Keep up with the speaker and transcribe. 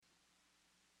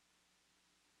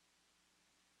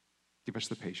give us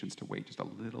the patience to wait just a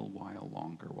little while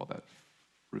longer while that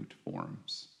fruit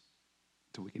forms,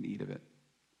 until we can eat of it,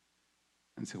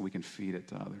 until we can feed it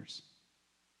to others.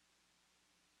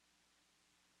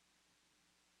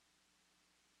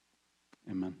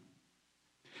 Amen.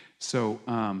 So,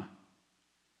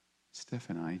 Steph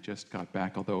and I just got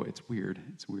back, although it's weird.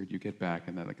 It's weird. You get back,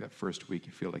 and then like that first week,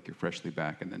 you feel like you're freshly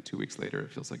back, and then 2 weeks later,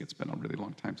 it feels like it's been a really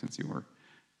long time since you were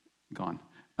gone.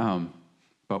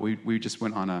 But we just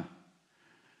went on a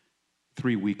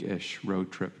 3-week-ish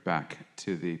road trip back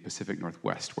to the Pacific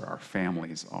Northwest, where our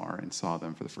families are, and saw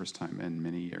them for the first time in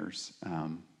many years.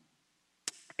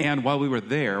 And while we were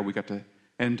there,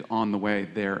 and on the way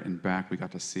there and back, we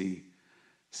got to see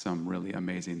some really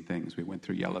amazing things. We went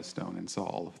through Yellowstone and saw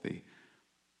all of the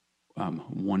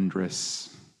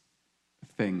wondrous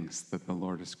things that the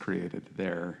Lord has created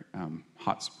there,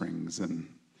 hot springs and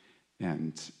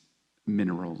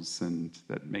minerals and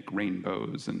that make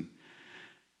rainbows and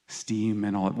steam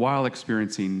and all that, while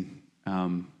experiencing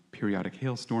periodic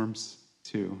hailstorms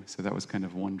too. So that was kind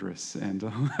of wondrous and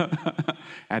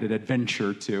added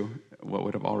adventure to what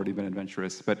would have already been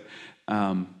adventurous. But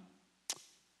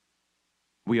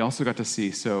we also got to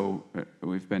see, so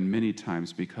we've been many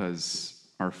times because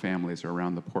our families are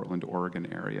around the Portland, Oregon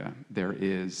area. There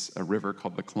is a river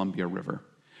called the Columbia River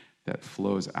that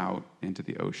flows out into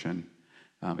the ocean.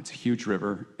 It's a huge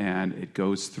river, and it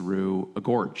goes through a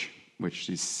gorge, which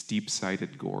is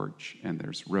steep-sided gorge, and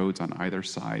there's roads on either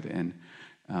side, and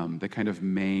the kind of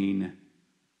main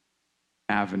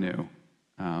avenue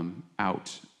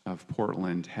out of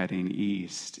Portland heading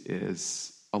east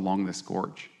is along this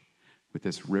gorge, with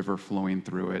this river flowing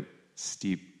through it,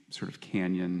 steep sort of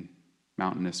canyon,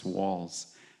 mountainous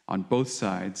walls on both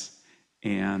sides,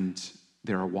 and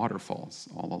there are waterfalls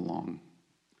all along.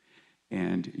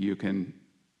 And you can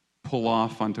pull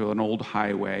off onto an old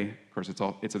highway. Of course,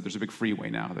 there's a big freeway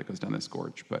now that goes down this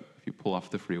gorge, but if you pull off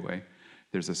the freeway,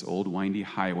 there's this old windy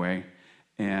highway,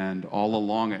 and all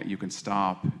along it you can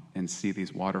stop and see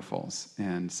these waterfalls,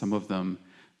 and some of them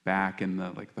back in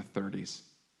the 30s.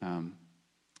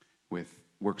 With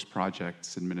Works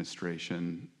Projects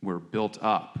Administration, were built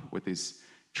up with these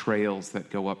trails that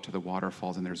go up to the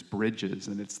waterfalls, and there's bridges,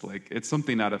 and it's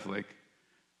something out of like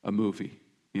a movie,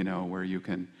 where you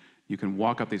can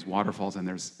walk up these waterfalls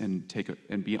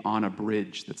and be on a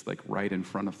bridge that's like right in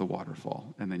front of the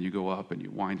waterfall, and then you go up and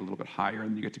you wind a little bit higher,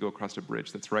 and you get to go across a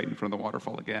bridge that's right in front of the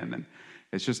waterfall again, and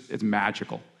it's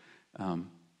magical.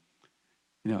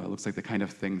 It looks like the kind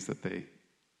of things that they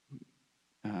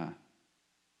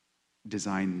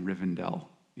design Rivendell,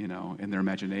 in their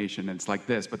imagination. And it's like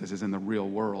this, but this is in the real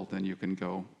world, and you can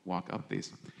go walk up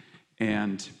these.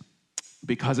 And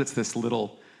because it's this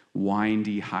little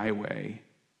windy highway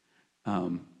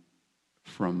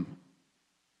from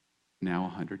now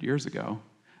 100 years ago,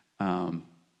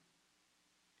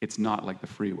 it's not like the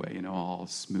freeway, all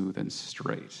smooth and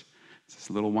straight. It's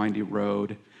this little windy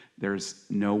road. There's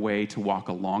no way to walk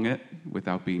along it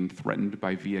without being threatened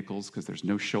by vehicles because there's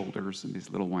no shoulders in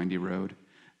this little windy road.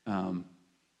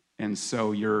 And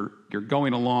so you're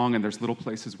going along, and there's little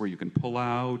places where you can pull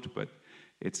out, but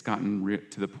it's gotten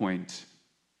to the point,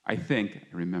 I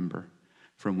remember,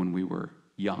 from when we were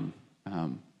young,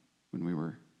 when we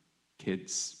were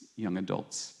kids, young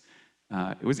adults.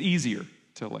 It was easier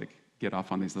to get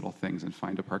off on these little things and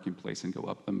find a parking place and go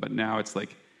up them, but now it's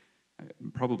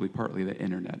probably partly the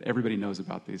internet. Everybody knows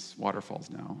about these waterfalls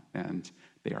now, and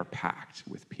they are packed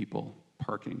with people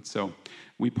parking. So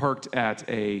we parked at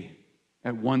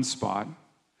one spot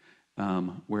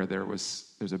where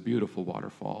there's a beautiful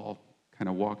waterfall, kind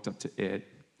of walked up to it,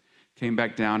 came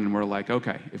back down, and we're like,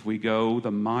 okay, if we go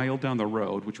the mile down the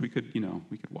road, which we could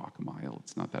walk a mile,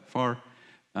 it's not that far,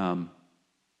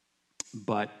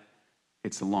 but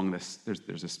it's along this,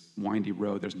 there's this windy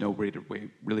road, there's no way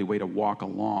to walk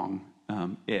along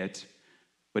it,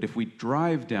 but if we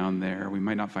drive down there, we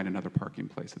might not find another parking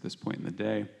place at this point in the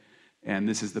day, and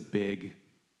this is the big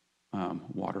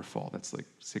waterfall. That's like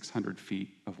 600 feet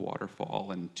of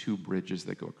waterfall and 2 bridges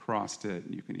that go across it,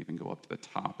 and you can even go up to the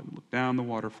top and look down the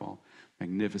waterfall.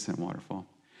 Magnificent waterfall.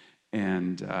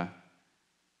 And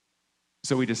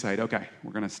so we decide, okay,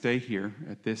 we're going to stay here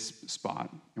at this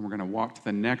spot, and we're going to walk to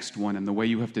the next one, and the way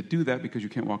you have to do that, because you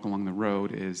can't walk along the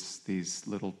road, is these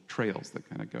little trails that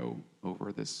kind of go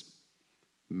over this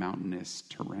mountainous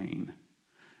terrain.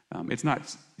 It's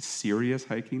not serious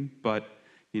hiking, but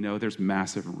there's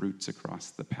massive roots across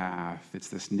the path. It's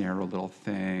this narrow little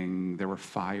thing. There were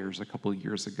fires a couple of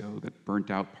years ago that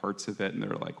burnt out parts of it, and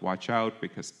they're like, watch out,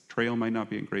 because the trail might not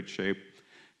be in great shape.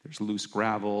 There's loose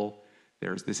gravel.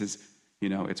 This is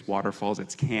It's waterfalls,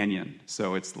 it's canyon.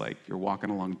 So it's like you're walking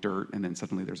along dirt, and then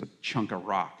suddenly there's a chunk of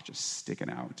rock just sticking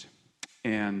out.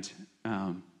 And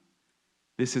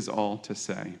this is all to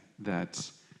say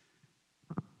that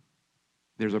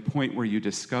there's a point where you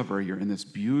discover you're in this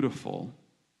beautiful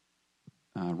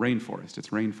rainforest. It's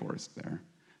rainforest there.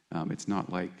 It's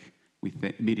not like we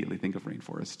immediately think of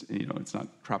rainforest. It's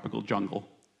not tropical jungle.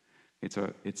 It's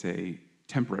a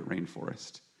temperate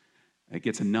rainforest. It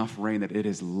gets enough rain that it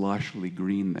is lushly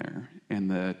green there,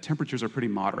 and the temperatures are pretty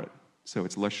moderate, so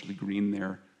it's lushly green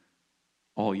there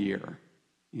all year.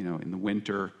 In the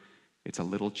winter, it's a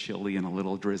little chilly and a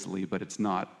little drizzly, but it's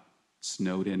not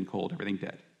snowed in, cold, everything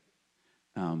dead.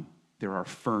 There are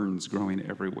ferns growing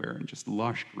everywhere and just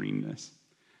lush greenness.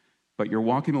 But you're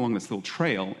walking along this little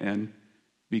trail, and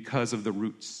because of the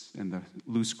roots and the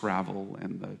loose gravel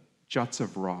and the juts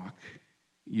of rock,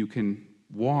 you can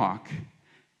walk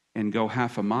and go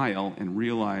half a mile and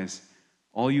realize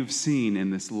all you've seen in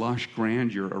this lush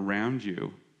grandeur around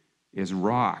you is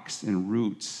rocks and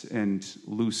roots and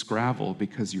loose gravel,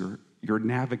 because you're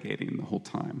navigating the whole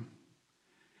time.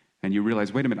 And you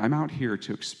realize, wait a minute, I'm out here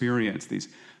to experience these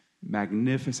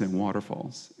magnificent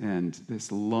waterfalls and this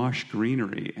lush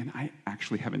greenery, and I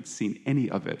actually haven't seen any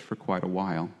of it for quite a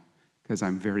while, because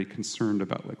I'm very concerned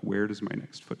about, where does my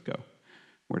next foot go?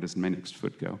 Where does my next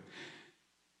foot go?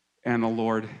 And the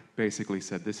Lord basically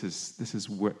said, this is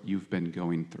what you've been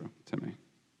going through to me.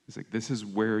 He's like, this is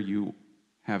where you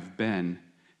have been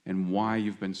and why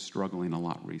you've been struggling a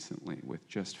lot recently with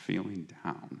just feeling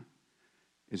down,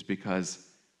 is because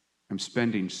I'm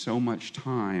spending so much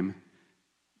time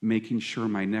making sure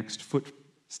my next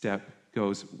footstep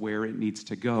goes where it needs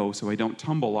to go so I don't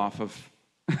tumble off of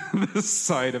the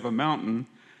side of a mountain,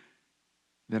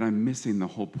 that I'm missing the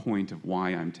whole point of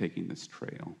why I'm taking this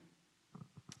trail.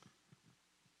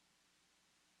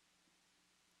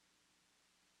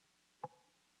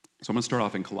 So I'm going to start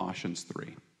off in Colossians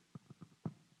 3.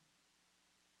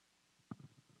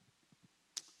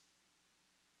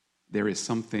 There is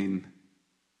something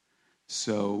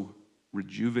so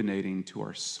rejuvenating to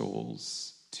our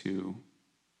souls to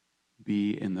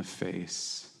be in the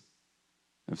face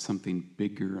of something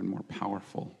bigger and more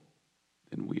powerful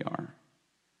than we are.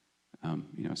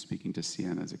 Speaking to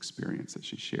Sienna's experience that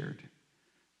she shared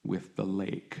with the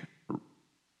lake,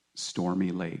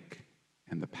 stormy lake,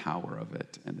 and the power of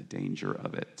it and the danger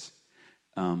of it.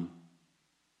 And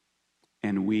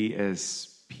we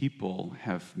as people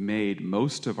have made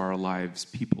most of our lives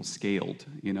people-scaled.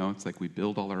 It's like we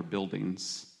build all our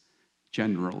buildings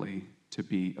generally to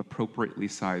be appropriately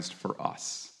sized for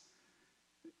us.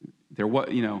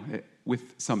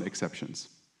 With some exceptions,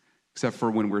 except for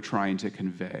when we're trying to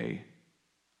convey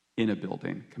in a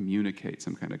building, communicate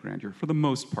some kind of grandeur. For the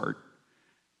most part,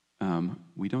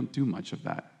 we don't do much of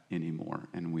that anymore,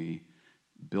 and we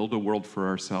build a world for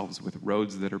ourselves with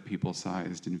roads that are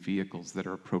people-sized and vehicles that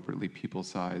are appropriately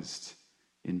people-sized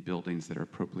in buildings that are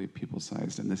appropriately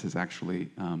people-sized. And this is actually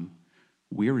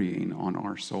wearying on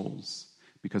our souls,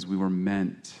 because we were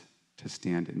meant to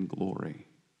stand in glory.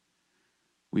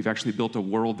 We've actually built a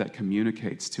world that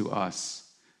communicates to us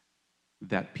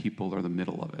that people are the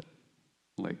middle of it.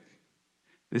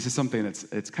 This is something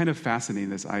it's kind of fascinating,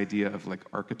 this idea of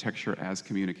architecture as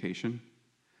communication.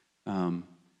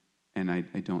 And I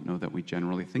don't know that we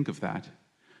generally think of that,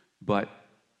 but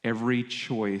every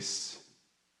choice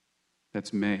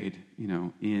that's made,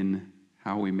 in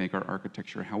how we make our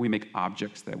architecture, how we make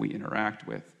objects that we interact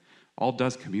with, all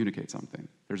does communicate something.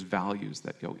 There's values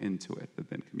that go into it that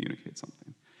then communicate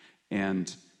something.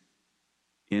 And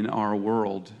in our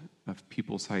world of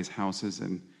people-sized houses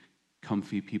and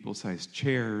comfy people-sized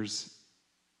chairs,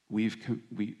 we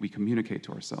communicate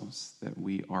to ourselves that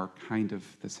we are kind of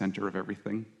the center of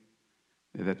everything,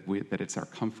 that it's our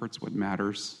comforts what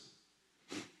matters,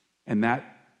 and that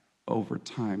over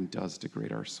time does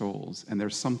degrade our souls. And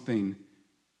there's something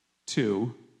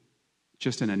too,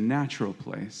 just in a natural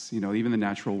place, even the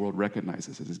natural world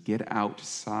recognizes it, is get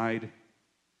outside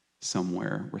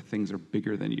somewhere where things are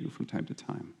bigger than you from time to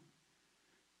time,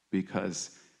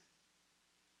 because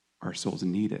our souls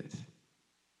need it.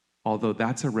 Although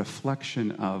that's a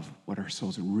reflection of what our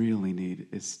souls really need,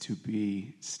 is to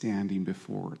be standing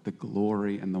before the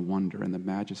glory and the wonder and the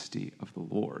majesty of the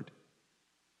Lord.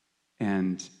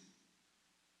 And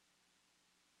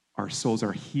our souls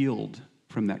are healed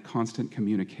from that constant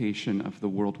communication of the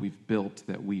world we've built,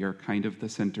 that we are kind of the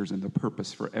centers and the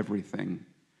purpose for everything.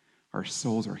 Our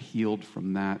souls are healed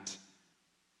from that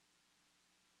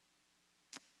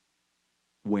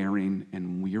wearing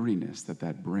and weariness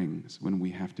that brings when we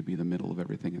have to be the middle of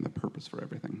everything and the purpose for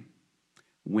everything.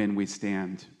 when we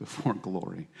stand before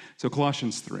glory. So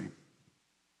Colossians 3.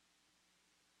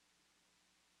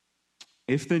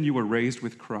 If then you were raised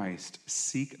with Christ,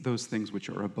 seek those things which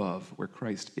are above, where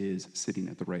Christ is sitting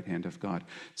at the right hand of God.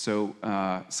 So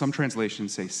some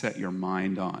translations say set your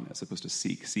mind on, as opposed to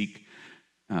seek. Seek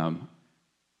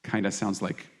kind of sounds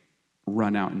like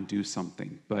run out and do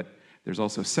something. But there's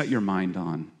also set your mind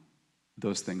on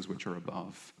those things which are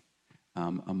above.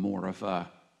 A more of a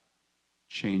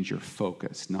change your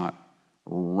focus, not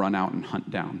run out and hunt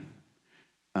down.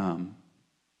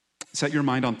 Set your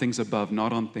mind on things above,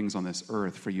 not on things on this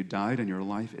earth, for you died and your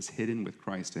life is hidden with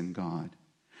Christ in God.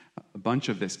 A bunch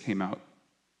of this came out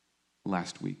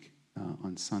last week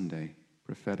on Sunday,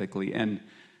 prophetically. And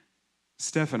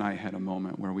Steph and I had a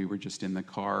moment where we were just in the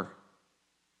car.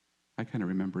 I kind of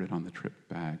remember it on the trip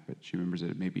back, but she remembers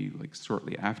it maybe like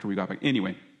shortly after we got back.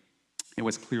 Anyway, it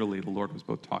was clearly the Lord was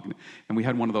both talking. And we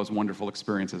had one of those wonderful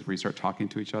experiences where you start talking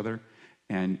to each other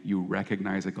and you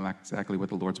recognize exactly what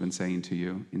the Lord's been saying to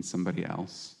you in somebody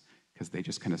else, because they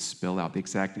just kind of spill out the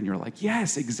exact, and you're like,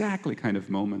 yes, exactly, kind of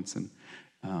moments.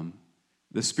 And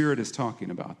the Spirit is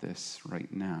talking about this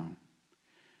right now.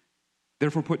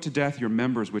 Therefore put to death your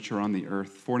members which are on the earth,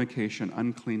 fornication,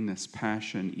 uncleanness,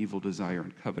 passion, evil desire,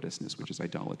 and covetousness, which is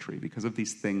idolatry. Because of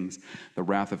these things, the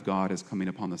wrath of God is coming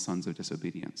upon the sons of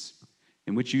disobedience,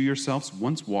 in which you yourselves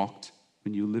once walked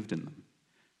when you lived in them.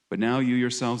 But now you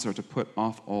yourselves are to put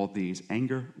off all these: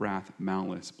 anger, wrath,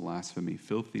 malice, blasphemy,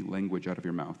 filthy language out of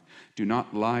your mouth. Do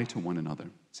not lie to one another,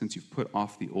 since you've put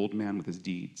off the old man with his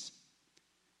deeds,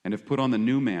 and have put on the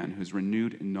new man, who is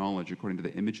renewed in knowledge according to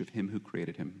the image of him who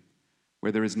created him,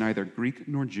 where there is neither Greek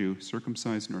nor Jew,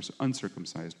 circumcised nor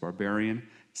uncircumcised, barbarian,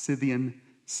 Scythian,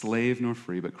 slave nor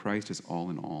free, but Christ is all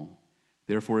in all.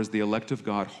 Therefore, as the elect of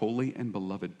God, holy and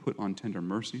beloved, put on tender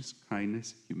mercies,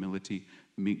 kindness, humility,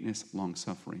 meekness,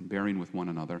 long-suffering, bearing with one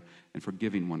another, and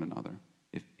forgiving one another.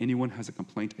 If anyone has a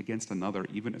complaint against another,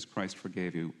 even as Christ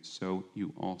forgave you, so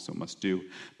you also must do.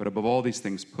 But above all these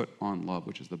things, put on love,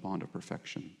 which is the bond of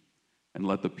perfection. And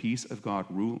let the peace of God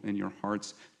rule in your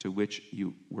hearts, to which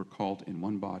you were called in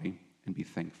one body, and be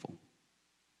thankful.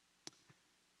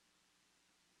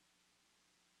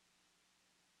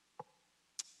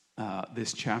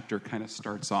 This chapter kind of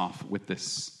starts off with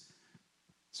this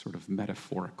sort of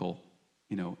metaphorical,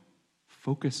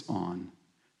 focus on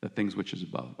the things which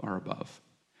are above,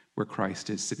 where Christ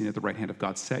is sitting at the right hand of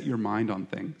God. Set your mind on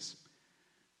things.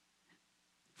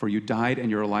 For you died,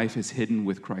 and your life is hidden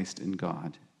with Christ in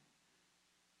God.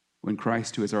 When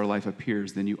Christ, who is our life,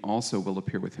 appears, then you also will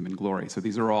appear with him in glory. So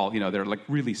these are all, they're like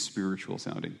really spiritual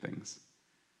sounding things.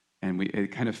 And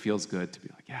it kind of feels good to be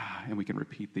like, yeah, and we can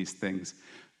repeat these things.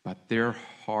 But they're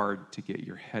hard to get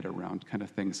your head around kind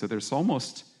of things. So there's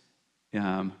almost,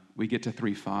 we get to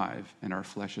 3:5, and our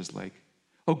flesh is like,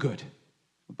 oh, good.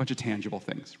 A bunch of tangible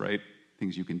things, right?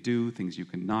 Things you can do, things you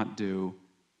cannot do.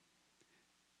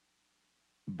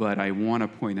 But I want to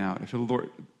point out, I feel the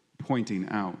Lord pointing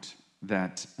out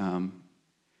that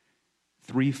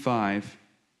 3:5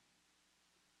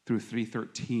 through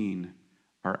 3:13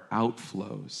 are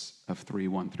outflows of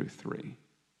 3:1 through 3.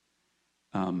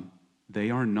 They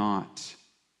are not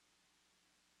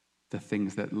the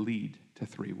things that lead to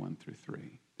 3:1 through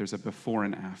 3. There's a before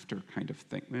and after kind of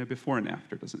thing. Before and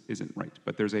after isn't right,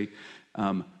 but there's a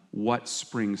what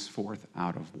springs forth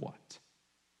out of what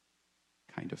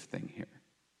kind of thing here.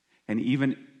 And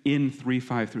even in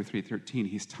 3:5 through 3:13,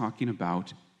 he's talking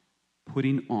about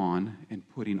putting on and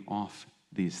putting off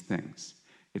these things.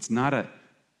 It's not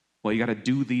you got to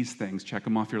do these things, check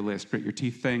them off your list, grit your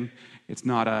teeth thing. It's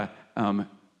not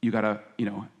you got to,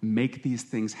 make these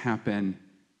things happen,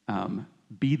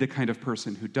 be the kind of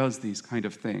person who does these kind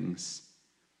of things.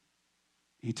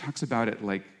 He talks about it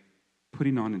like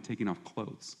putting on and taking off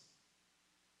clothes.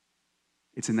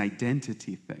 It's an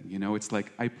identity thing, It's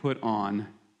like I put on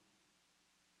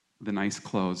the nice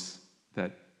clothes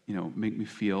that, make me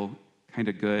feel kind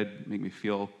of good, make me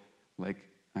feel like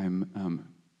I'm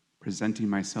presenting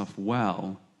myself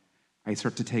well. I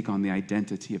start to take on the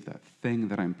identity of that thing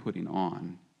that I'm putting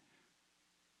on.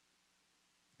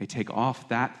 I take off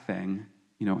that thing,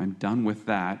 I'm done with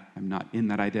that. I'm not in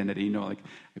that identity. I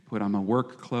put on my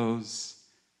work clothes.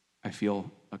 I feel,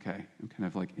 okay, I'm kind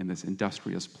of like in this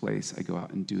industrious place. I go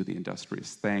out and do the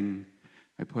industrious thing.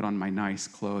 I put on my nice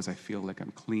clothes. I feel like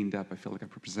I'm cleaned up. I feel like I'm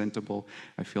presentable.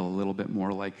 I feel a little bit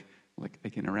more like I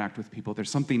can interact with people. There's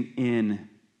something in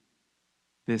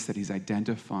this that he's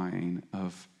identifying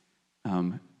of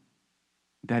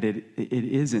that it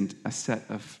isn't a set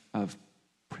of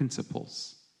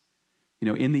principles.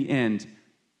 In the end,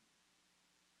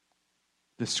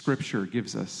 the Scripture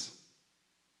gives us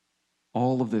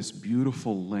all of this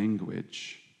beautiful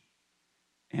language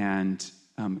and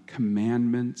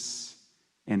commandments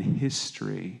and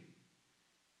history.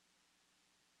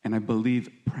 And I believe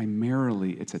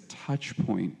primarily it's a touch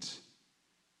point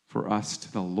for us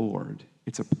to the Lord.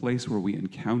 It's a place where we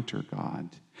encounter God.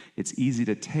 It's easy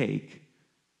to take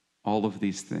all of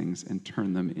these things and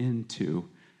turn them into,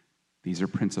 these are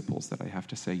principles that I have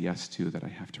to say yes to, that I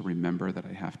have to remember, that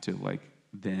I have to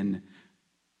then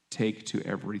take to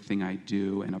everything I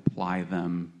do and apply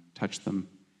them, touch them.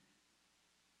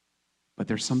 But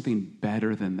there's something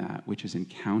better than that, which is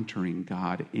encountering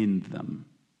God in them.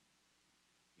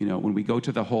 When we go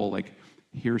to the whole,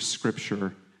 here's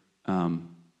scripture,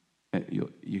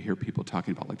 you hear people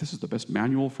talking about, this is the best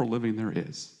manual for living there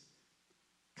is.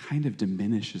 Kind of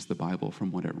diminishes the Bible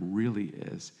from what it really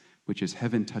is, which is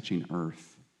heaven touching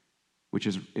earth, which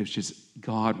is just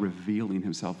God revealing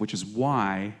himself, which is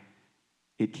why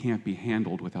it can't be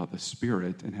handled without the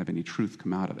Spirit and have any truth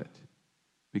come out of it.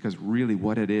 Because really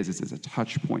what it is a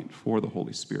touch point for the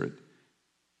Holy Spirit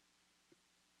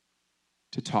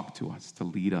to talk to us, to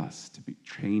lead us, to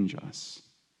change us.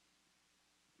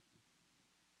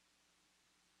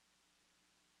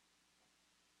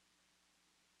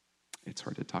 It's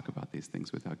hard to talk about these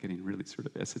things without getting really sort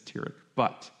of esoteric,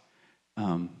 but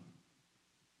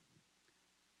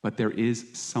there is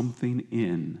something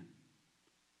in,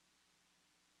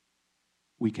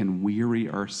 we can weary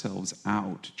ourselves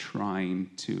out trying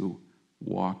to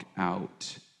walk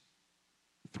out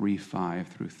 3:5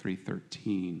 through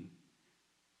 3:13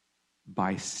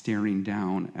 by staring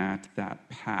down at that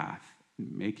path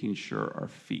and making sure our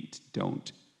feet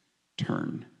don't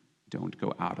turn, don't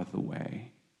go out of the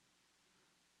way.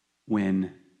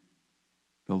 When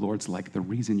the Lord's like, the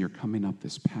reason you're coming up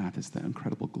this path is the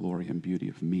incredible glory and beauty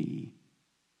of me.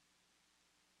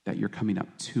 That you're coming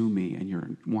up to me and you're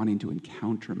wanting to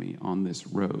encounter me on this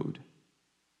road.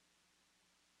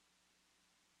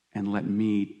 And let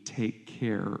me take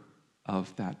care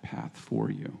of that path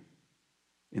for you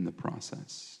in the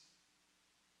process.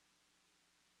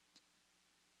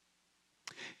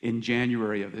 In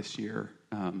January of this year,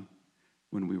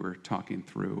 when we were talking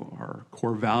through our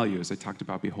core values, I talked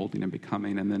about beholding and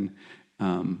becoming, and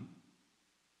then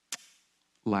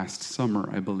last summer,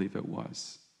 I believe it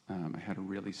was, I had a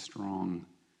really strong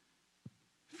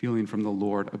feeling from the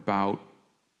Lord about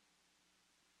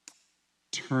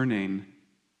turning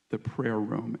the prayer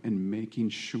room and making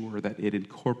sure that it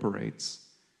incorporates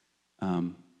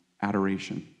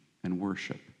adoration and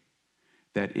worship,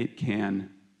 that it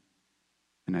can,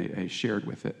 and I shared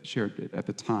it at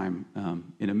the time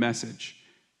in a message,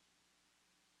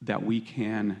 that we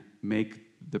can make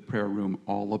the prayer room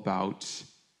all about,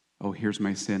 oh, here's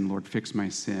my sin, Lord, fix my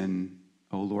sin.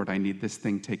 Oh, Lord, I need this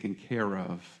thing taken care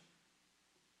of.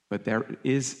 But there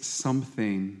is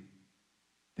something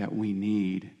that we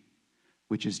need,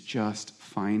 which is just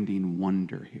finding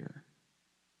wonder here.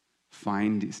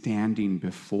 Standing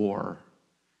before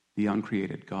the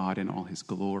uncreated God in all his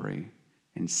glory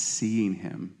and seeing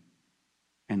him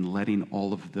and letting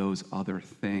all of those other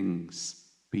things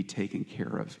be taken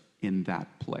care of in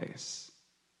that place.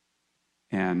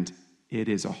 And it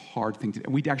is a hard thing to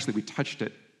do. We touched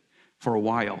it for a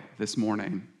while this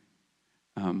morning,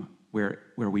 where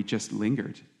we just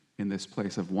lingered in this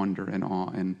place of wonder and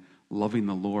awe and loving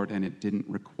the Lord, and it didn't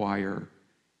require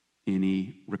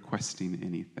any requesting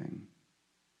anything.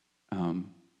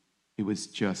 It was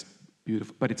just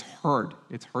beautiful, but it's hard.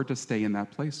 It's hard to stay in that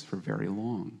place for very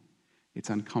long. It's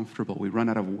uncomfortable. We run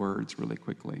out of words really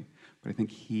quickly, but I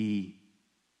think he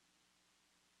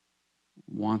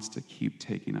wants to keep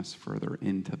taking us further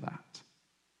into that.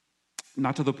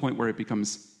 Not to the point where it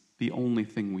becomes the only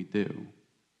thing we do,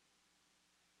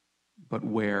 but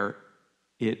where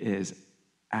it is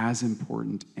as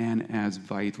important and as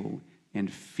vital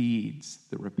and feeds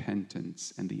the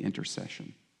repentance and the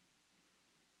intercession.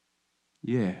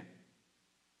 Yeah.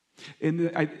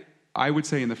 I would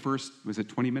say in the first, was it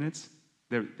 20 minutes?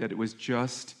 That it was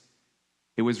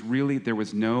really, there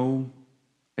was no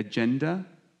agenda.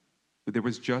 There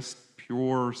was just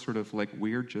pure sort of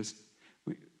we're just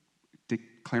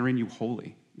declaring you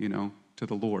holy, to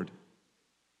the Lord.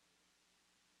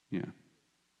 Yeah.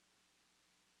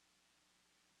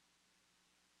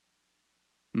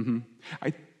 Mm-hmm.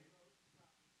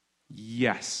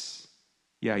 Yes.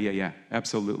 Yeah.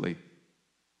 Absolutely.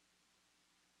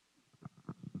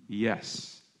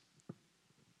 Yes.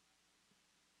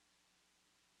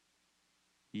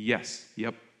 Yes.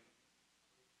 Yep.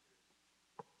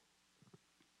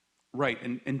 Right.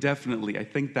 And definitely, I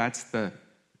think that's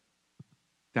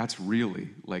really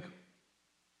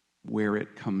where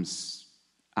it comes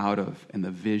out of, and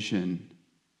the vision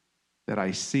that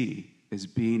I see is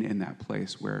being in that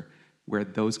place where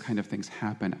those kind of things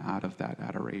happen out of that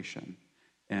adoration.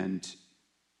 And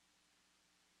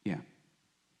yeah.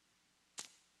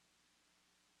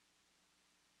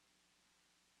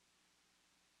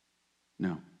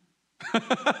 No.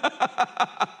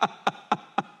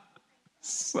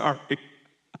 Sorry.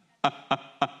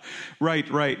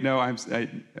 Right. No, I'm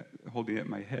holding it in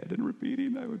my head and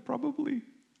repeating. I would probably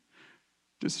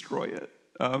destroy it.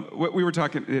 What we were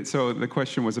talking, so the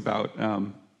question was about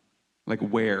like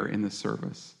where in the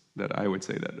service that I would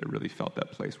say that I really felt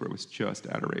that place where it was just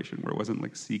adoration, where it wasn't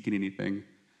like seeking anything.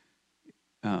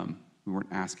 We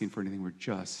weren't asking for anything. We're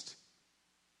just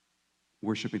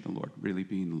worshiping the Lord, really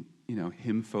being,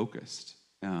 Him focused.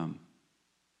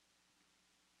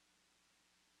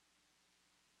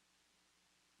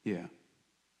 Yeah.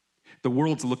 The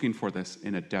world's looking for this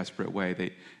in a desperate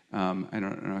way. I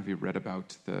don't know if you've read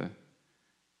about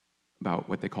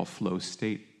what they call flow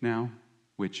state now,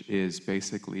 which is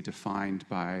basically defined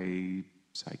by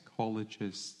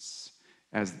psychologists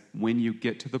as when you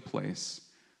get to the place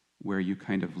where you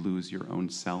kind of lose your own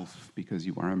self because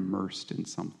you are immersed in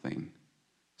something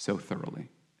so thoroughly.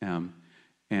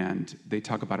 And they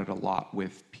talk about it a lot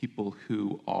with people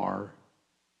who are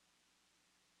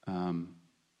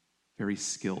very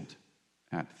skilled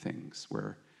at things,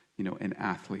 where, an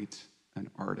athlete, an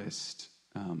artist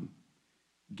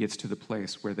gets to the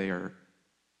place where they are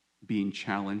being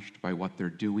challenged by what they're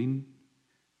doing,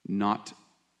 not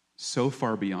so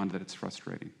far beyond that it's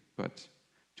frustrating, but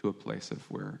to a place of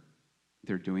where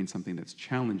they're doing something that's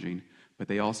challenging, but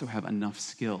they also have enough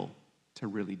skill to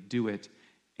really do it,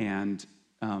 and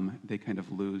they kind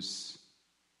of lose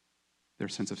their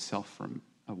sense of self for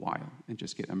a while and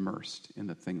just get immersed in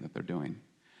the thing that they're doing.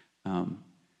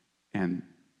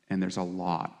 And there's a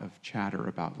lot of chatter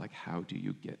about, like, how do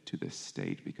you get to this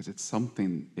state? Because it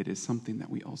is something that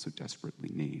we also desperately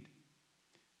need.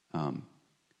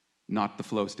 Not the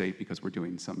flow state because we're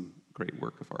doing some great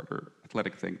work of art or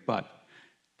athletic thing, but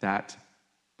that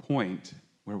point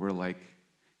where we're like,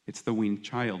 it's the weaned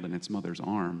child in its mother's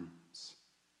arms.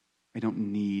 I don't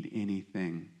need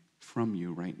anything from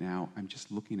you right now. I'm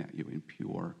just looking at you in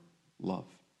pure love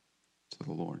to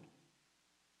the Lord.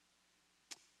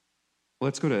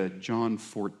 Let's go to John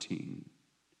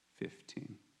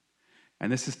 14:15.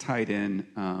 And this is tied in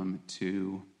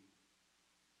to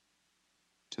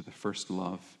the first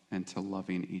love and to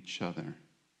loving each other.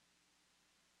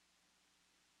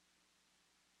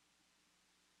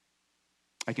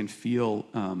 I can feel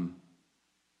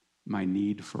my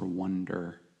need for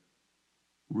wonder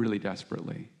really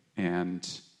desperately. And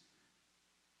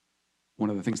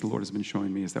one of the things the Lord has been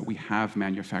showing me is that we have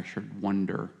manufactured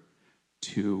wonder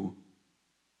to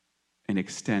an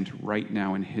extent right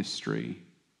now in history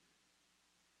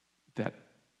that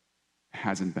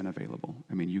hasn't been available.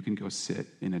 I mean, you can go sit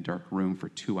in a dark room for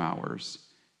 2 hours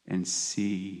and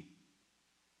see,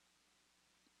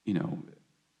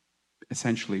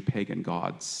 essentially pagan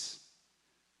gods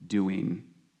doing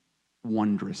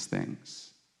wondrous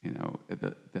things.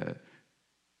 The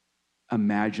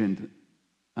imagined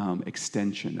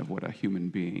extension of what a human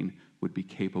being would be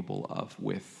capable of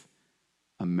with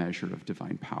a measure of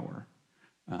divine power.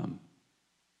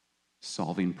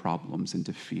 Solving problems and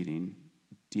defeating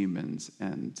demons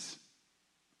and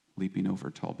leaping over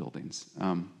tall buildings.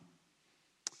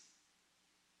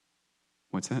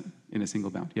 What's that? In a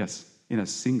single bound. Yes, in a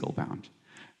single bound.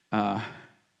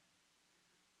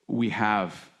 We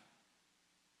have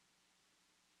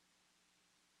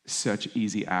such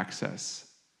easy access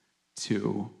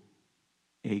to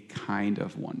a kind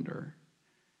of wonder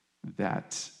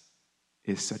that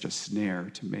is such a snare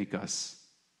to make us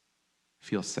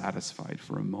feel satisfied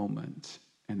for a moment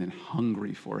and then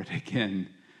hungry for it again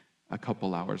a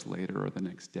couple hours later or the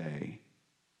next day.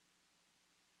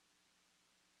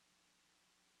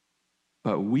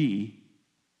 But we,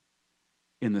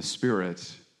 in the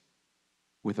Spirit,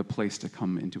 with a place to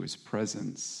come into His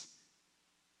presence,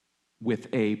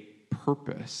 with a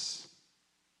purpose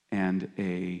and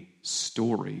a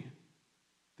story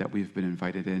that we've been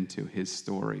invited into, His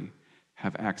story,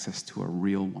 have access to a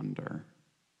real wonder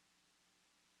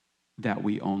that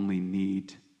we only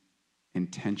need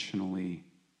intentionally.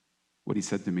 What He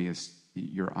said to me is,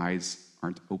 your eyes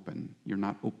aren't open. You're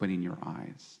not opening your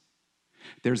eyes.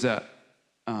 There's a,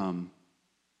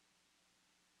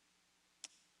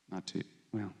 to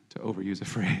overuse a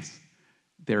phrase,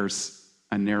 there's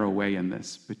a narrow way in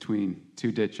this between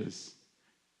two ditches.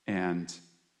 And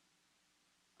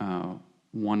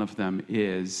one of them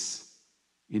is,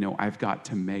 I've got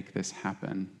to make this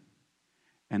happen.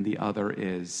 And the other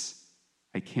is,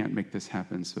 I can't make this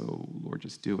happen, so Lord,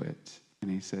 just do it. And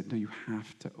he said, no, you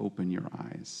have to open your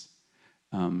eyes.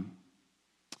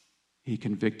 He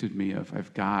convicted me of,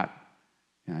 I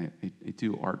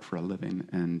do art for a living,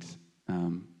 and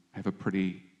I have a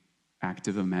pretty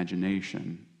active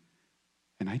imagination,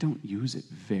 and I don't use it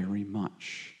very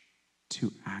much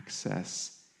to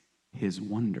access his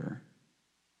wonder.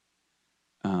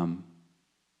 One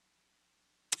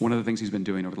of the things he's been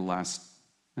doing over the last,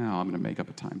 I'm going to make up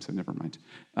a time, so never mind.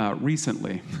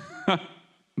 Recently,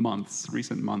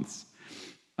 recent months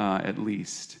at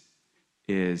least,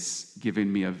 is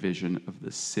giving me a vision of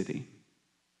the city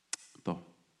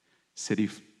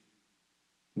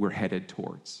we're headed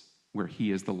towards, where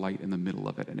he is the light in the middle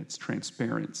of it, and it's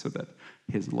transparent so that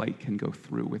his light can go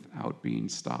through without being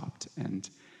stopped. And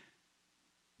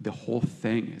the whole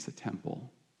thing is a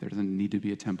temple. There doesn't need to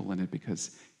be a temple in it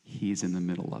because he's in the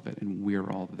middle of it, and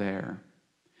we're all there.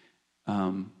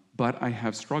 But I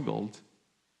have struggled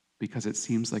because it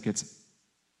seems like it's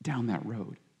down that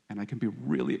road, and I can be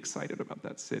really excited about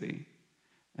that city.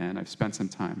 And I've spent some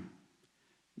time,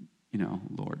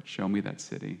 Lord, show me that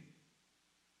city.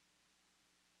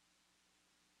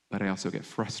 But I also get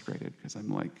frustrated because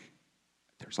I'm like,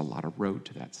 there's a lot of road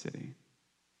to that city.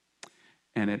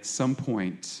 And at some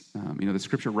point, the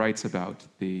scripture writes about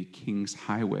the king's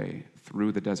highway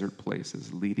through the desert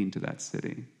places leading to that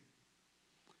city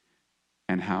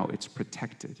and how it's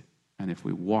protected. And if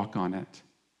we walk on it,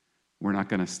 we're not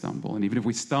going to stumble. And even if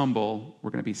we stumble,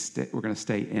 we're going to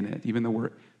stay in it. Even though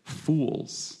we're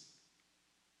fools,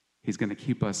 he's going to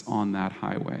keep us on that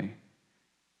highway.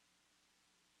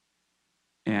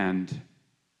 And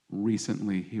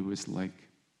recently he was like,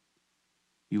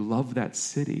 you love that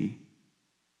city,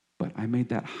 but I made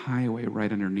that highway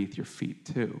right underneath your feet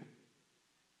too.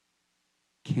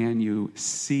 Can you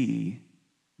see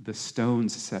the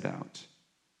stones set out?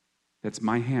 That's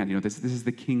my hand. This is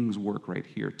the king's work right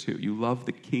here too. You love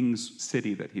the king's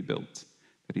city that he built,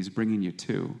 that he's bringing you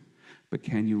to. But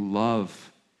can you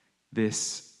love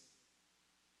this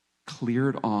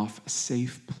cleared off,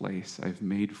 safe place I've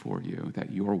made for you,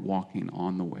 that you're walking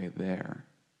on the way there,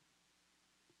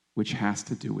 which has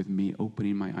to do with me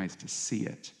opening my eyes to see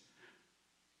it,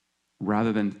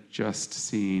 rather than just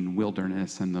seeing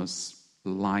wilderness and those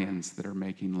lions that are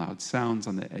making loud sounds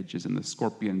on the edges and the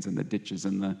scorpions and the ditches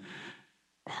and the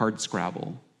hard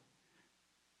scrabble.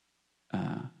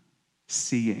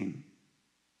 Seeing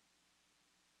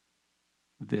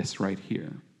this right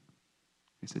here.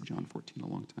 I said John 14 a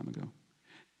long time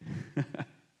ago.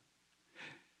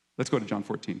 Let's go to John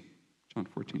 14. John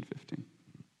 14, 15.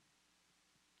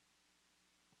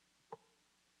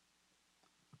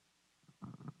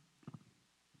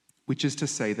 Which is to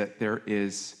say that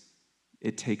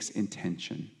it takes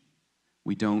intention.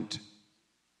 We don't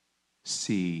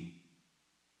see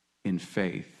in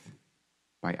faith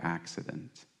by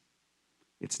accident.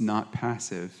 It's not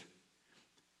passive,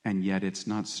 and yet it's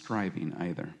not striving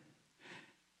either.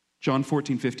 John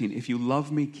 14, 15, if you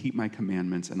love me, keep my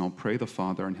commandments, and I'll pray the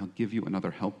Father, and he'll give you another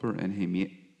helper, and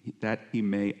that he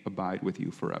may abide with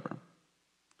you forever.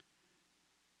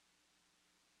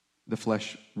 The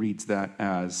flesh reads that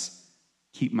as,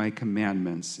 keep my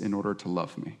commandments in order to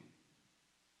love me.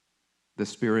 The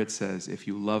Spirit says, if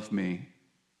you love me,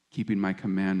 keeping my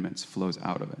commandments flows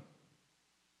out of it.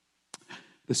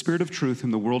 The Spirit of truth,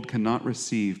 whom the world cannot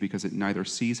receive because it neither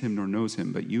sees him nor knows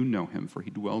him, but you know him, for he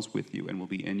dwells with you and will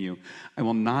be in you. I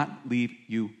will not leave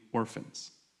you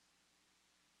orphans.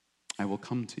 I will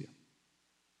come to you.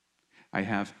 I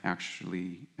have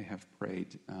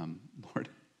prayed, Lord,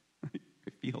 I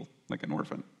feel like an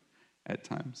orphan at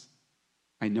times.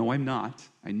 I know I'm not.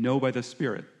 I know by the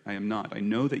Spirit I am not. I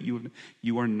know that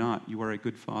you are not. You are a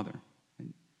good Father.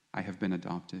 I have been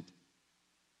adopted.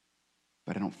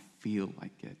 But I don't feel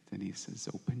like it. And he says,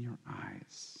 open your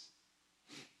eyes.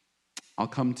 I'll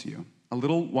come to you. A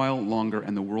little while longer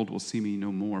and the world will see me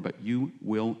no more, but you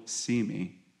will see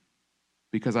me.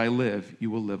 Because I live, you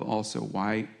will live also.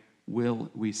 Why will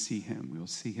we see him? We will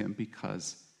see him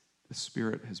because the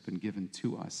Spirit has been given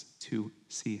to us to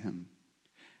see him.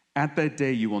 At that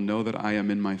day you will know that I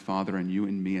am in my Father, and you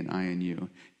in me, and I in you.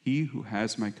 He who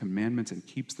has my commandments and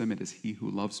keeps them, it is he who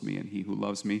loves me, and he who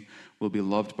loves me will be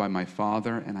loved by my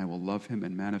Father, and I will love him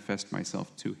and manifest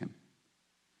myself to him.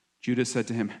 Judas said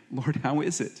to him, Lord, how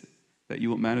is it that you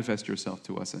will manifest yourself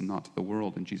to us and not to the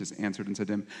world? And Jesus answered and said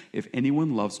to him, if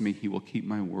anyone loves me, he will keep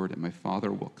my word, and my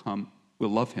Father will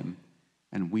love him,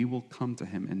 and we will come to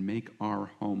him and make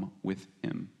our home with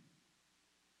him.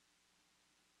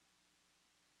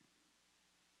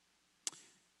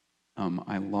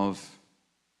 I love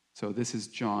So this is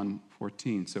John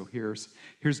 14. So here's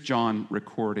John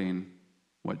recording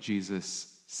what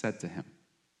Jesus said to him,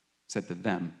 said to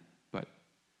them, but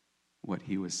what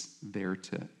he was there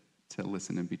to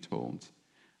listen and be told.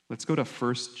 Let's go to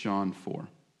 1 John 4,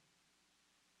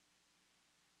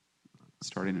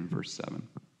 starting in verse 7.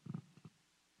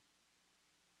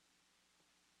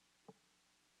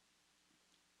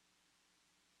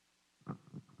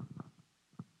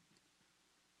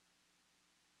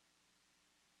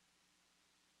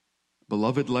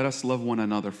 Beloved, let us love one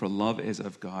another, for love is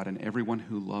of God, and everyone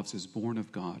who loves is born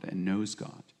of God and knows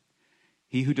God.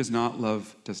 He who does not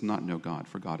love does not know God,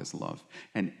 for God is love.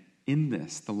 And in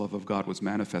this, the love of God was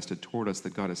manifested toward us,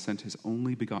 that God has sent his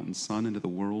only begotten Son into the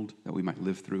world that we might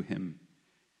live through him.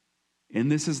 In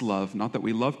this is love, not that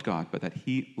we loved God, but that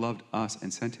he loved us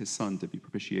and sent his Son to be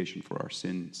propitiation for our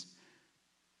sins.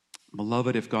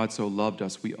 Beloved, if God so loved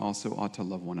us, we also ought to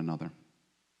love one another.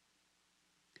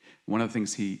 One of the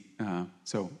things he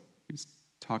was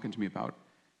talking to me about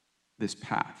this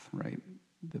path, right?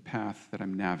 The path that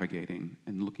I'm navigating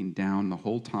and looking down the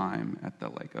whole time at the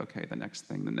the next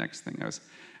thing. I was,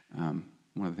 one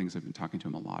of the things I've been talking to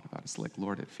him a lot about is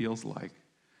Lord, it feels like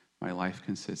my life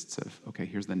consists of, okay,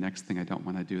 here's the next thing I don't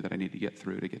want to do that I need to get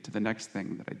through to get to the next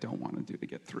thing that I don't want to do to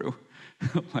get through.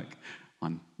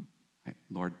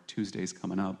 Lord, Tuesday's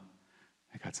coming up.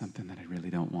 I got something that I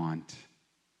really don't want.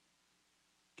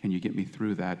 Can you get me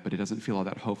through that? But it doesn't feel all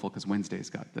that hopeful because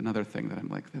Wednesday's got another thing that I'm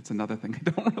like, that's another thing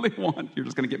I don't really want. You're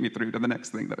just going to get me through to the next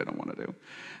thing that I don't want to do.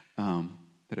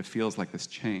 That it feels like this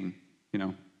chain,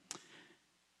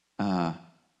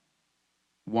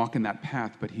 walk in that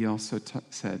path. But he also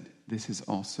said, this is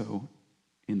also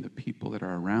in the people that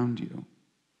are around you.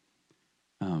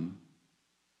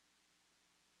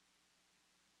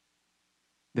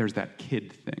 There's that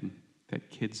kid thing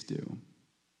that kids do.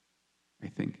 I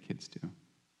think kids do.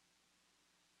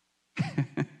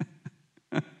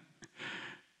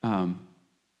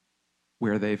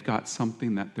 Where they've got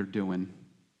something that they're doing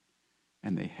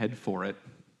and they head for it,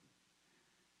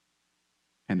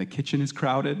 and the kitchen is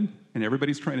crowded and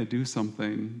everybody's trying to do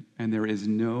something, and there is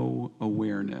no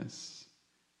awareness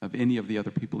of any of the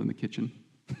other people in the kitchen.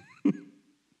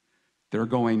 They're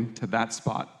going to that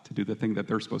spot to do the thing that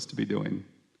they're supposed to be doing,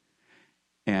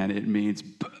 and it means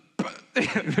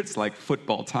it's like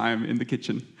football time in the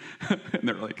kitchen. And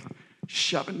they're like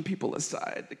shoving people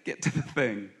aside to get to the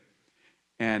thing.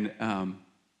 And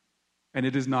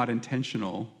it is not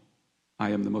intentional.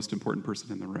 I am the most important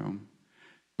person in the room.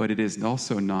 But it is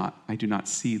also not, I do not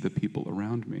see the people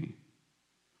around me.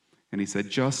 And he said,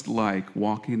 just like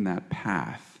walking that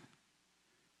path,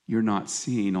 you're not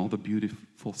seeing all the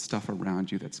beautiful stuff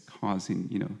around you that's causing,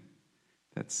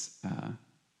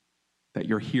 that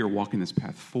you're here walking this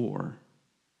path for.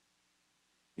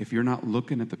 If you're not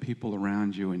looking at the people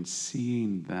around you and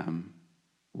seeing them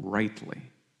rightly,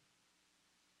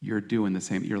 you're doing the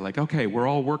same. You're like, okay, we're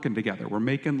all working together. We're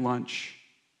making lunch.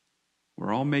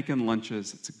 We're all making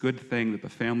lunches. It's a good thing that the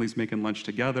family's making lunch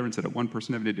together instead of one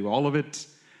person having to do all of it.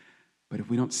 But if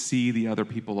we don't see the other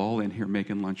people all in here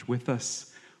making lunch with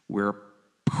us, we're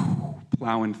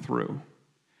plowing through.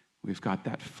 We've got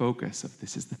that focus of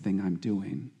this is the thing I'm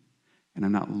doing. And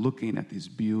I'm not looking at these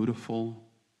beautiful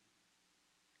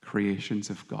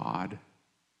creations of God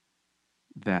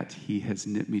that he has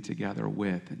knit me together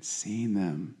with and seeing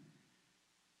them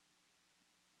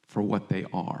for what they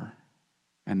are.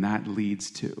 And that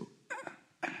leads to,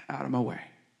 out of my way.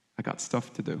 I got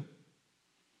stuff to do.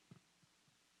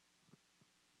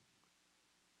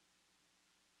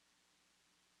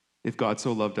 If God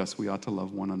so loved us, we ought to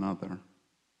love one another.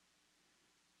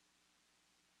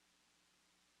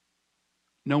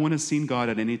 No one has seen God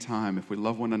at any time. If we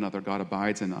love one another, God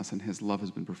abides in us, and his love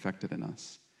has been perfected in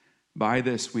us. By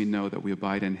this we know that we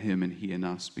abide in him and he in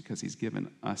us, because he's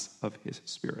given us of his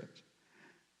Spirit.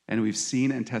 And we've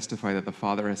seen and testify that the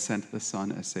Father has sent the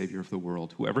Son as Savior of the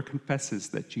world. Whoever confesses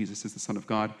that Jesus is the Son of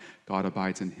God, God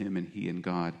abides in him and he in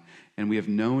God. And we have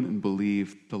known and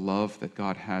believed the love that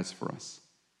God has for us.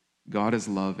 God is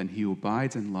love, and he who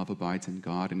abides in love abides in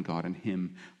God, and God in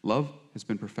him. Love has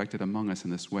been perfected among us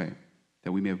in this way,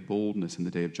 that we may have boldness in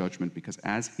the day of judgment, because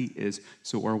as he is,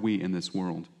 so are we in this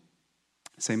world.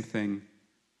 Same thing,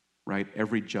 right?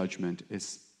 Every judgment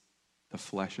is the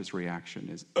flesh's reaction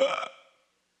is,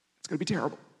 it's going to be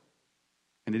terrible.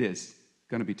 And it is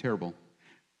going to be terrible.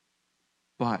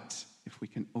 But if we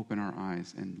can open our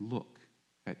eyes and look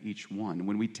at each one,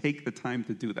 when we take the time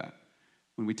to do that,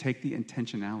 when we take the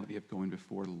intentionality of going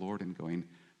before the Lord and going,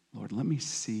 Lord, let me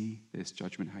see this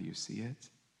judgment how you see it,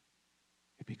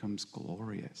 it becomes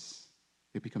glorious.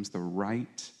 It becomes the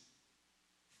right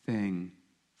thing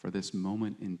for this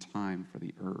moment in time for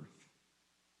the earth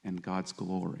and God's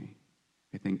glory.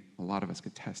 I think a lot of us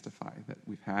could testify that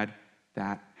we've had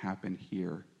that happen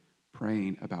here,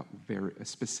 praying about a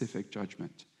specific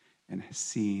judgment and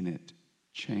seeing it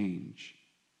change.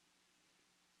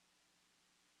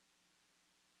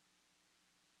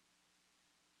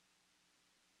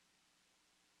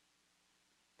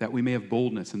 That we may have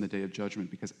boldness in the day of judgment,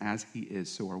 because as he is,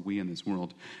 so are we in this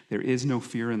world. There is no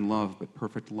fear in love, but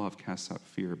perfect love casts out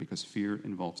fear, because fear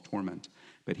involves torment.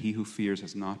 But he who fears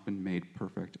has not been made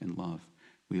perfect in love.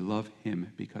 We love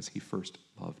him because he first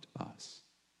loved us.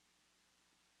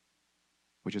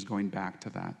 Which is going back to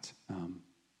that,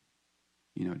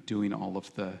 doing all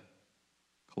of the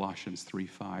Colossians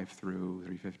 3:5 through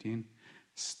 3:15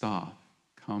 stuff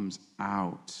comes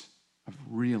out of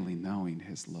really knowing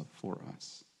his love for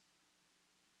us.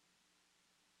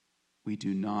 We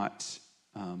do not,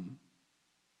 never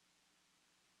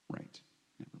mind.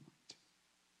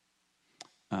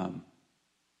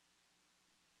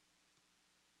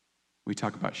 We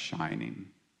talk about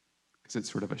shining, because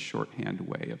it's sort of a shorthand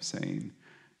way of saying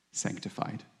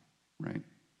sanctified, right?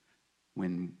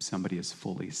 When somebody is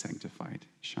fully sanctified,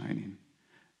 shining.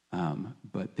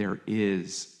 But there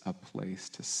is a place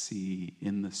to see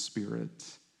in the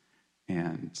Spirit,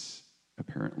 and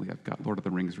apparently I've got Lord of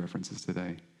the Rings references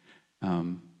today.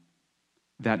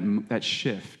 That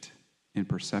shift in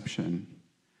perception,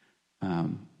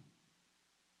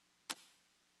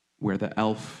 where the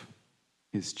elf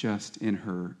is just in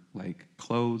her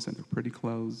clothes and her pretty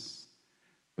clothes,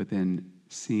 but then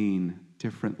seeing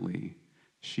differently.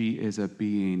 She is a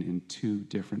being in two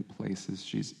different places.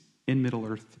 She's in Middle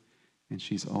Earth, and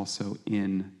she's also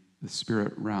in the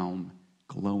spirit realm,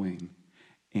 glowing.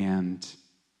 And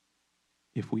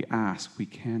if we ask, we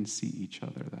can see each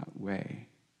other that way,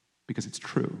 because it's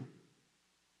true.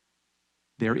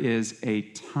 There is a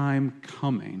time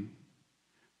coming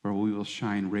where we will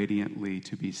shine radiantly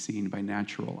to be seen by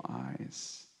natural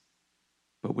eyes.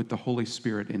 But with the Holy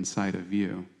Spirit inside of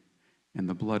you and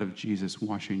the blood of Jesus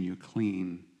washing you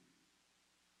clean,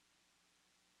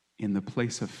 in the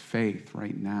place of faith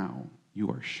right now,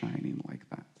 you are shining like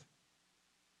that.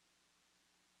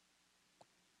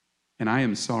 And I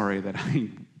am sorry that I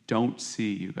don't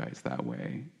see you guys that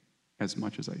way as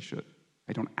much as I should.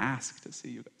 I don't ask to see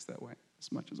you guys that way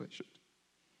as much as I should.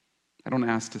 I don't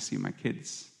ask to see my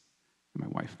kids and my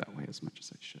wife that way as much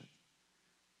as I should.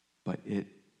 But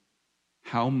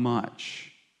how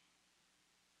much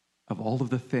of all of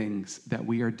the things that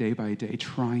we are day by day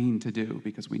trying to do,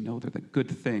 because we know that the good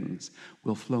things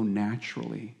will flow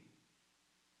naturally,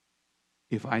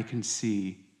 if I can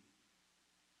see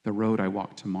the road I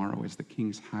walk tomorrow is the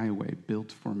King's Highway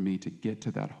built for me to get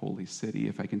to that holy city,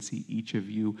 if I can see each of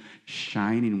you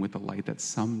shining with the light that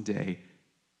someday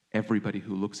everybody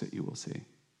who looks at you will see,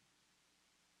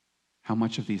 how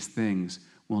much of these things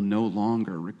will no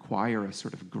longer require a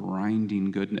sort of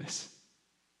grinding goodness,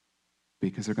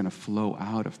 because they're going to flow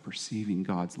out of perceiving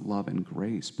God's love and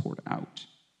grace poured out.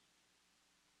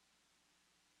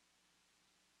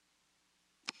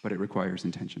 But it requires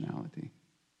intentionality.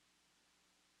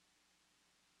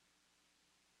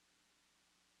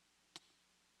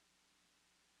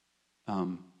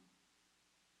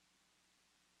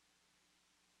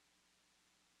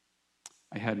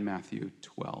 I had Matthew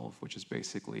 12, which is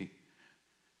basically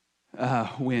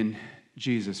when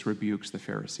Jesus rebukes the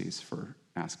Pharisees for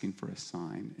asking for a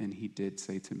sign. And he did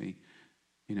say to me,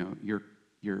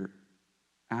 you're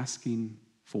asking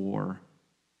for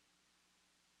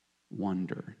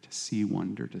wonder, to see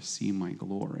my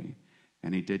glory.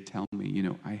 And he did tell me,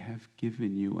 I have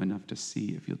given you enough to see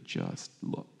if you'll just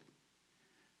look.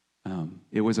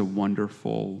 It was a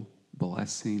wonderful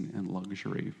blessing and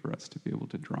luxury for us to be able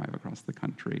to drive across the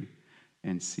country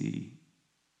and see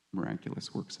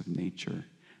miraculous works of nature.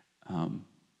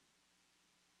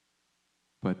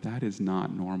 But that is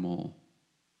not normal.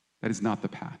 That is not the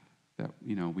path that,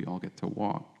 we all get to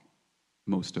walk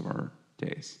most of our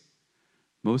days.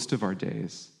 Most of our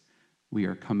days, we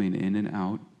are coming in and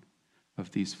out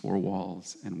of these four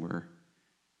walls, and we're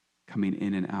coming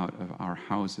in and out of our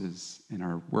houses and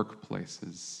our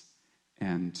workplaces,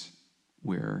 and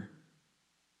we're,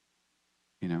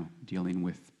 dealing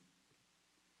with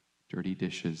dirty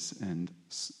dishes and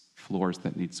floors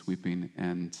that need sweeping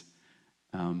and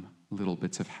little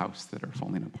bits of house that are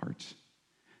falling apart,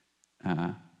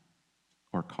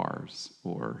 or cars,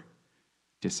 or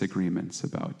disagreements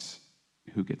about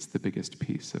who gets the biggest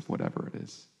piece of whatever it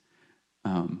is.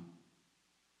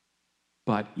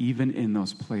 But even in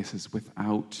those places,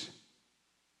 without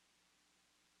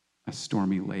a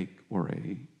stormy lake or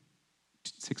a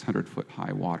 600-foot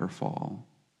high waterfall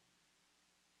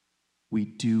We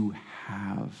do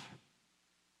have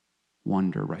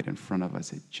wonder right in front of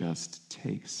us. It just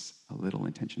takes a little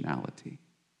intentionality.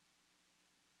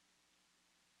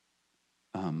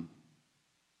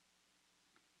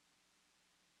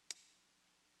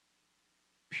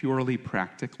 Purely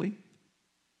practically,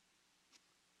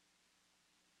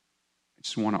 I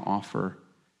just want to offer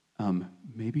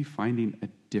maybe finding a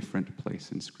different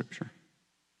place in Scripture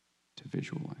to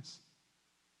visualize.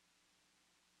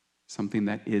 Something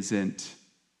that isn't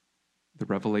the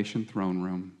Revelation throne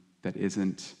room, that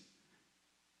isn't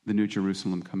the New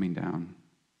Jerusalem coming down.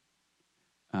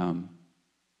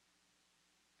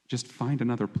 Just find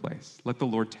another place. Let the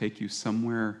Lord take you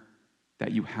somewhere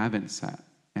that you haven't sat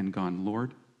and gone,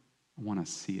 Lord, I want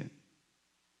to see it.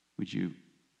 Would you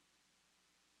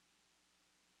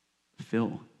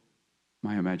fill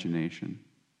my imagination?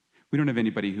 We don't have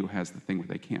anybody who has the thing where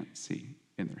they can't see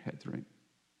in their heads, right?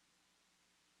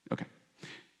 Okay.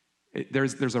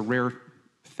 There's a rare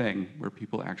thing where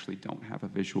people actually don't have a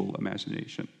visual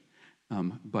imagination,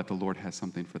 but the Lord has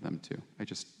something for them too. I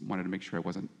just wanted to make sure I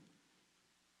wasn't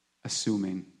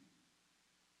assuming.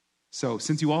 So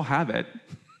since you all have it,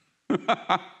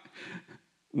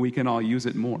 we can all use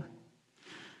it more.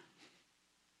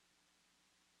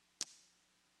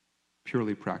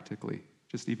 Purely practically,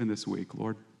 just even this week,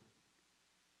 Lord,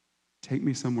 take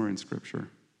me somewhere in Scripture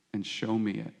and show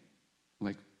me it,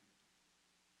 like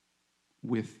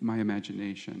with my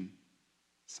imagination,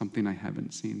 something I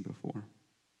haven't seen before.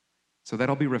 So that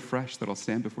I'll be refreshed, that I'll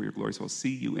stand before your glory, so I'll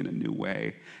see you in a new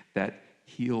way that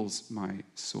heals my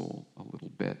soul a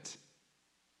little bit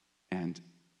and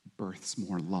births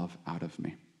more love out of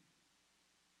me.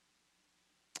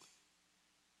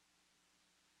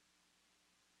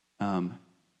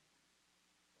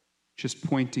 Just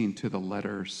pointing to the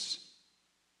letters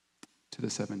to the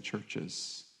 7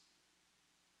 churches.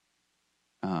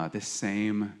 The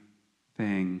same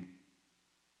thing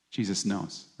Jesus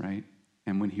knows, right?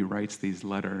 And when he writes these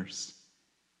letters,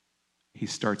 he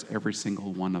starts every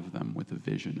single one of them with a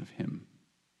vision of him.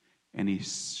 And he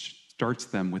starts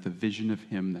them with a vision of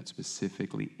him that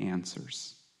specifically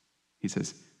answers. He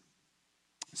says,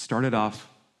 start it off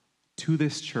to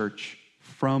this church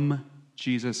from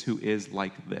Jesus who is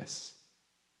like this.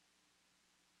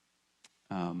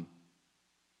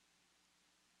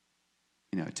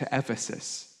 To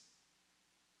Ephesus,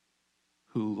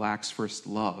 who lacks first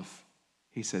love,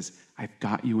 he says, I've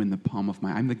got you in the palm of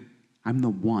my, I'm the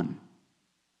one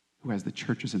who has the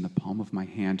churches in the palm of my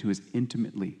hand, who is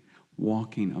intimately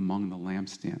walking among the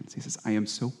lampstands. He says, I am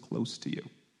so close to you.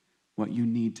 What you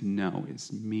need to know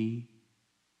is me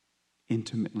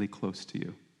intimately close to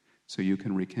you, so you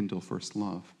can rekindle first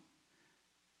love.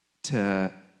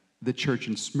 To the church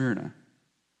in Smyrna,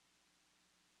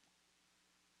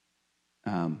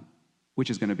 which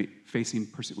is facing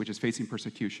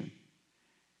persecution.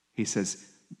 He says,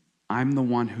 I'm the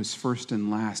one who's first and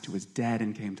last, who was dead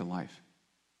and came to life.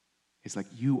 He's like,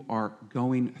 you are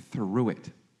going through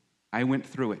it. I went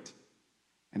through it,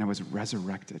 and I was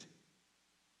resurrected.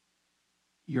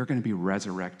 You're going to be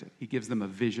resurrected. He gives them a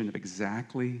vision of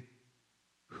exactly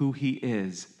who he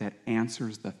is that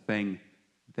answers the thing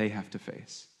they have to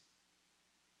face.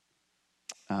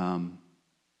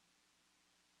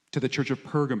 To the church of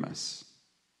Pergamos,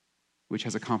 which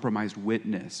has a compromised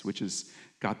witness, which has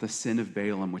got the sin of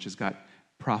Balaam, which has got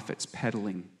prophets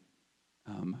peddling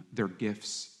their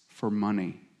gifts for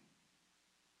money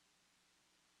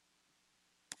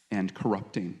and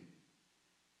corrupting.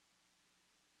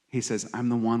 He says, I'm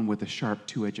the one with the sharp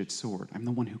two-edged sword. I'm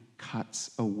the one who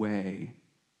cuts away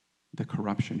the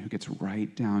corruption, who gets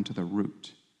right down to the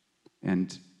root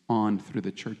and on through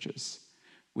the churches,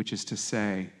 which is to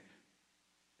say,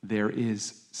 there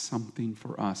is something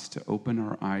for us to open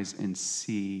our eyes and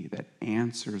see that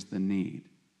answers the need.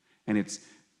 And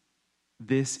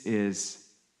this is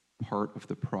part of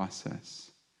the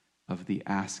process of the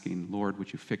asking, Lord,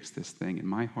 would you fix this thing in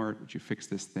my heart? Would you fix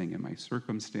this thing in my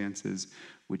circumstances?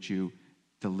 Would you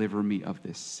deliver me of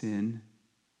this sin?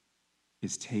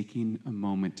 Is taking a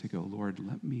moment to go, Lord,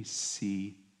 let me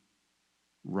see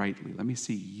rightly. Let me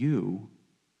see you,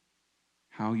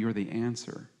 how you're the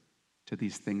answer to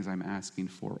these things I'm asking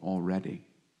for already.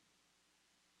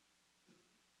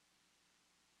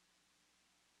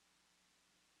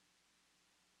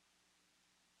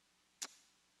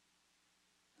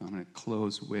 I'm going to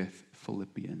close with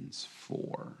Philippians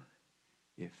 4.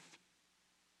 If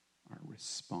our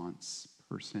response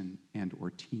person and or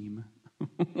team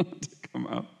want to come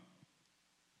up.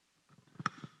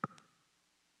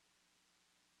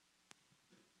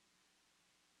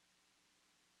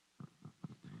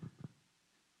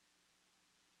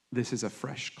 this is a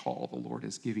fresh call the Lord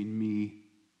is giving me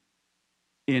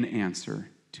in answer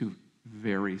to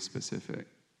very specific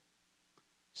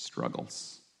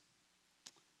struggles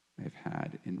I've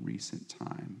had in recent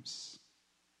times.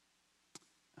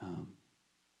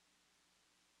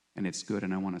 And it's good,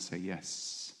 and I want to say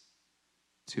yes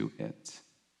to it.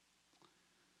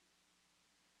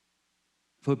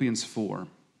 Philippians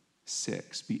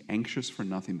 4:6, be anxious for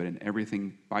nothing, but in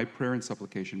everything, by prayer and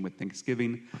supplication, with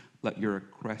thanksgiving, let your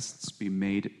requests be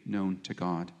made known to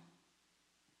God.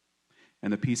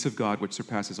 And the peace of God, which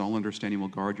surpasses all understanding, will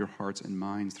guard your hearts and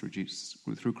minds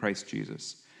through Christ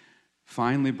Jesus.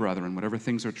 Finally, brethren, whatever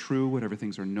things are true, whatever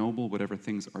things are noble, whatever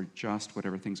things are just,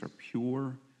 whatever things are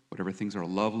pure, whatever things are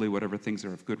lovely, whatever things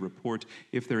are of good report,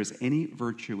 if there is any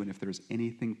virtue and if there is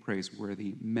anything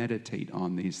praiseworthy, meditate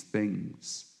on these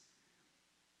things.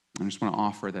 I just want to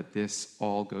offer that this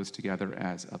all goes together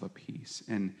as of a piece.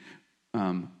 And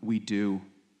we do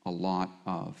a lot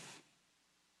of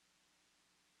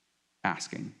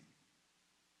asking.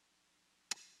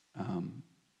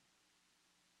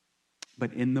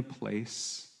 But in the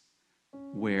place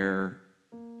where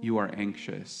you are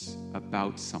anxious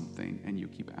about something and you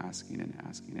keep asking and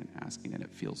asking and asking and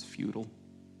it feels futile,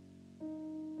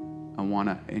 I want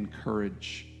to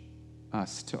encourage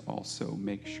us to also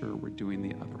make sure we're doing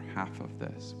the other half of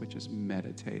this, which is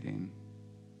meditating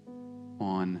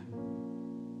on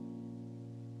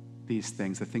these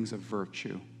things, the things of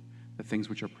virtue, the things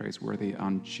which are praiseworthy,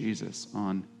 on Jesus,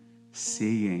 on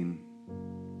seeing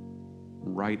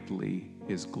rightly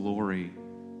his glory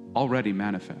already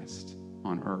manifest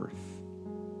on earth,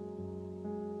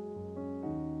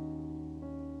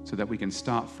 so that we can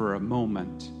stop for a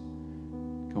moment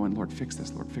going, Lord, fix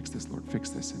this, Lord, fix this, Lord,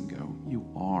 fix this, and go, you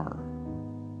are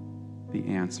the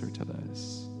answer to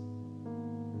this.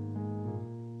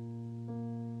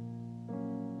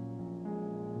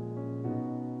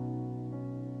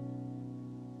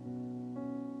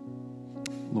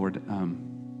 Lord,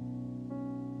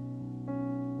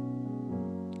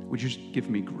 would you just give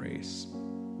me grace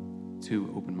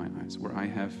to open my eyes where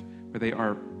they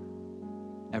are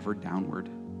ever downward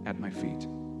at my feet.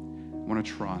 I want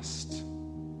to trust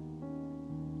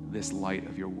this light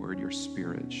of your word, your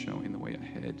spirit showing the way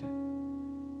ahead,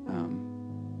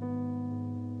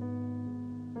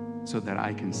 so that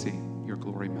I can see your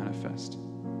glory manifest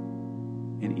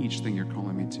in each thing you're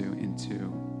calling me to,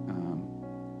 into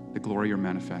the glory you're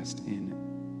manifest in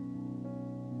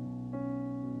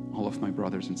all of my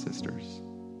brothers and sisters.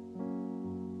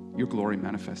 Your glory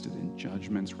manifested in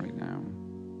judgments right now.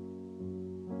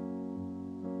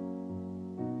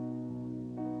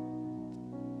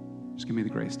 Just give me the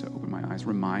grace to open my eyes.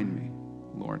 Remind me,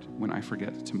 Lord, when I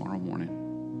forget tomorrow morning,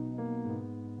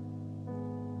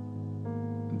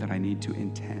 that I need to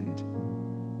intend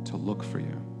to look for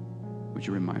you. Would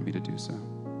you remind me to do so?